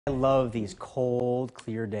I love these cold,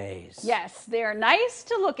 clear days. Yes, they're nice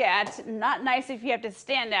to look at, not nice if you have to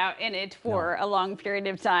stand out in it for a long period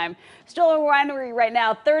of time. Stoller Winery right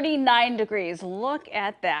now, 39 degrees. Look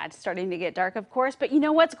at that. Starting to get dark, of course, but you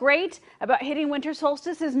know what's great about hitting winter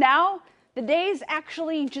solstice is now the days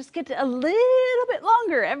actually just get a little bit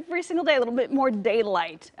longer. Every single day, a little bit more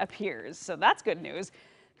daylight appears, so that's good news.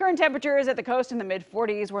 Current temperatures at the coast in the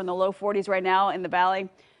mid-40s. We're in the low 40s right now in the valley.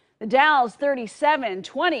 The Dalles 37,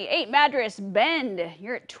 28 Madras Bend,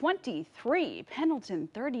 you're at 23. Pendleton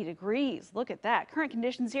 30 degrees. Look at that. Current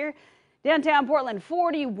conditions here. Downtown Portland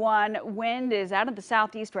 41. Wind is out of the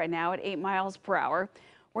southeast right now at 8 miles per hour.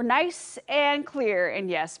 We're nice and clear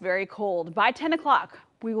and yes, very cold. By 10 o'clock,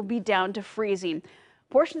 we will be down to freezing.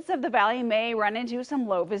 Portions of the valley may run into some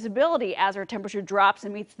low visibility as our temperature drops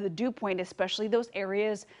and meets the dew point, especially those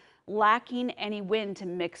areas lacking any wind to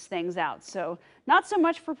mix things out. So not so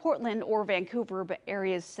much for Portland or Vancouver, but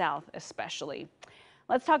areas south especially.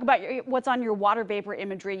 Let's talk about what's on your water vapor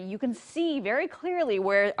imagery. You can see very clearly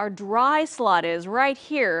where our dry slot is right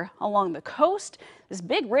here along the coast. This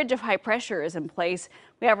big ridge of high pressure is in place.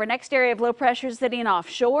 We have our next area of low pressure sitting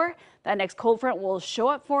offshore. That next cold front will show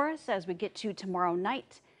up for us as we get to tomorrow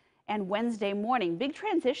night and Wednesday morning. Big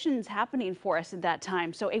transitions happening for us at that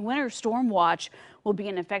time. So a winter storm watch will be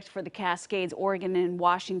in effect for the Cascades, Oregon, and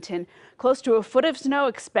Washington. Close to a foot of snow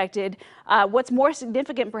expected. What's more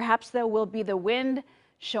significant perhaps though will be the wind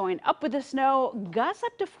showing up with the snow. Gusts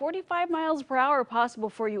up to 45 miles per hour possible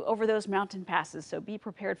for you over those mountain passes. So be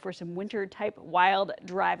prepared for some winter type wild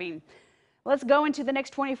driving. Let's go into the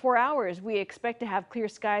next 24 hours. We expect to have clear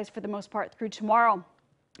skies for the most part through tomorrow,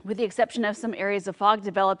 with the exception of some areas of fog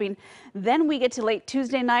developing. Then we get to late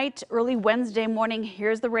Tuesday night, early Wednesday morning.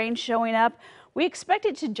 Here's the rain showing up. We expect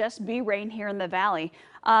it to just be rain here in the valley,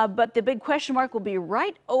 but the big question mark will be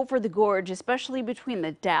right over the gorge, especially between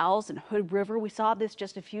the Dalles and Hood River. We saw this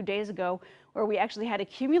just a few days ago where we actually had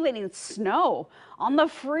accumulating snow on the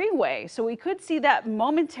freeway. So we could see that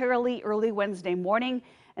momentarily early Wednesday morning.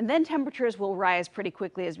 And then temperatures will rise pretty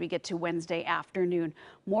quickly as we get to Wednesday afternoon.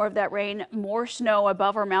 More of that rain, more snow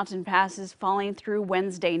above our mountain passes falling through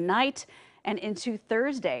Wednesday night and into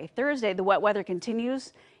Thursday. Thursday, the wet weather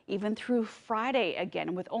continues even through Friday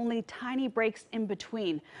again, with only tiny breaks in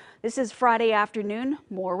between. This is Friday afternoon.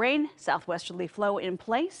 More rain, southwesterly flow in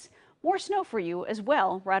place. More snow for you as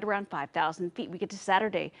well, right around 5,000 feet. We get to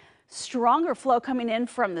Saturday. Stronger flow coming in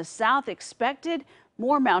from the south expected.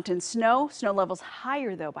 More mountain snow. Snow levels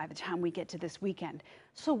higher, though, by the time we get to this weekend.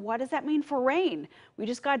 So what does that mean for rain? We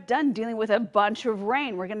just got done dealing with a bunch of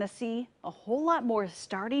rain. We're going to see a whole lot more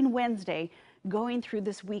starting Wednesday going through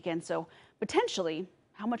this weekend. So potentially,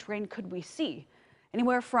 how much rain could we see?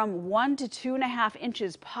 Anywhere from 1 to 2.5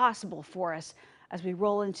 inches possible for us as we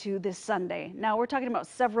roll into this Sunday. Now, we're talking about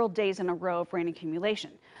several days in a row of rain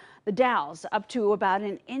accumulation. The Dalles up to about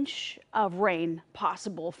an inch of rain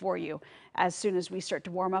possible for you as soon as we start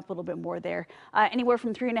to warm up a little bit more there. Anywhere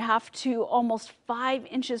from 3.5 to almost 5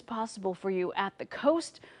 inches possible for you at the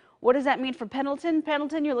coast. What does that mean for Pendleton?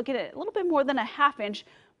 Pendleton, you're looking at a little bit more than a ½ inch.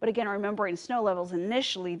 But again, remembering snow levels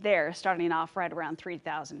initially there starting off right around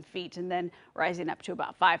 3,000 feet and then rising up to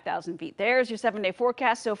about 5,000 feet. There's your 7-day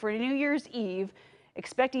forecast. So for New Year's Eve,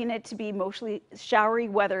 expecting it to be mostly showery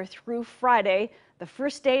weather through Friday, the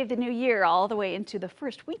first day of the new year, all the way into the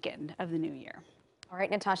first weekend of the new year. All right,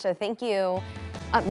 Natasha, thank you.